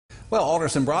Well,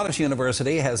 Alderson Broaddus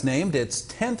University has named its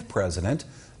 10th president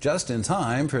just in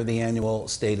time for the annual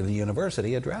State of the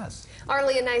University address.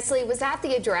 Arlia Nicely was at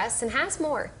the address and has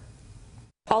more.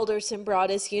 Alderson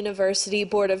Broaddus University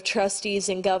Board of Trustees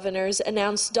and Governors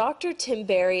announced Dr. Tim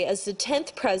Berry as the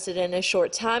 10th president a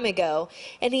short time ago,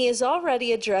 and he is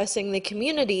already addressing the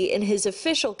community in his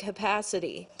official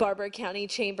capacity. Barbour County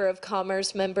Chamber of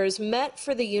Commerce members met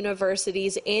for the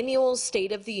university's annual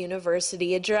State of the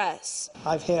University address.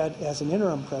 I've had, as an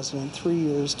interim president, 3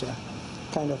 years to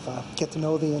kind of get to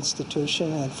know the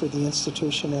institution, and for the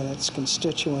institution and its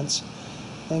constituents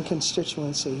and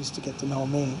constituencies to get to know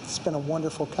me. It's been a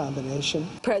wonderful combination.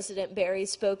 President Berry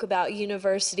spoke about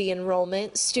university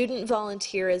enrollment, student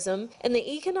volunteerism, and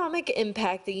the economic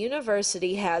impact the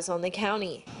university has on the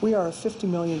county. We are a $50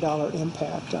 million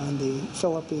impact on the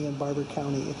Philippi and Barbour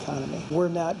County economy. We're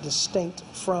not distinct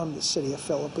from the city of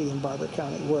Philippi and Barbour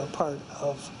County. We're a part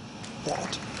of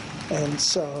that. And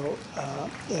so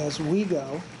as we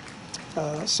go,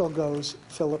 so goes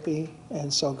Philippi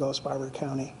and so goes Barbour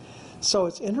County. So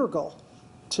it's integral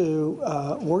to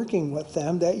working with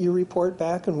them that you report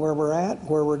back on where we're at,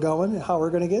 where we're going, and how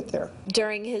we're going to get there.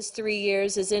 During his 3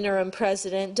 years as interim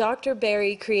president, Dr.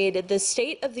 Berry created the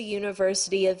State of the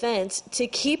University event to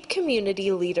keep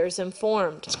community leaders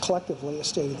informed. It's collectively a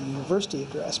State of the University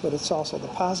address, but it's also the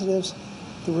positives,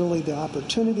 the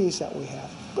opportunities that we have,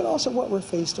 but also what we're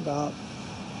faced about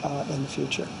in the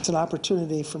future. It's an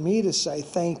opportunity for me to say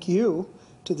thank you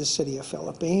to the city of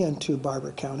Philippi and to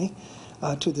Barbour County,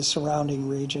 to the surrounding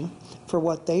region, for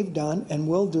what they've done and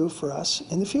will do for us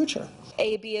in the future.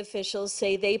 AB officials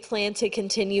say they plan to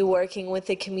continue working with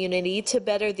the community to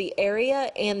better the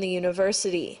area and the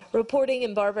university. Reporting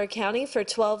in Barbour County for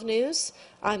 12 News,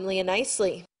 I'm Leah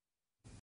Nicely.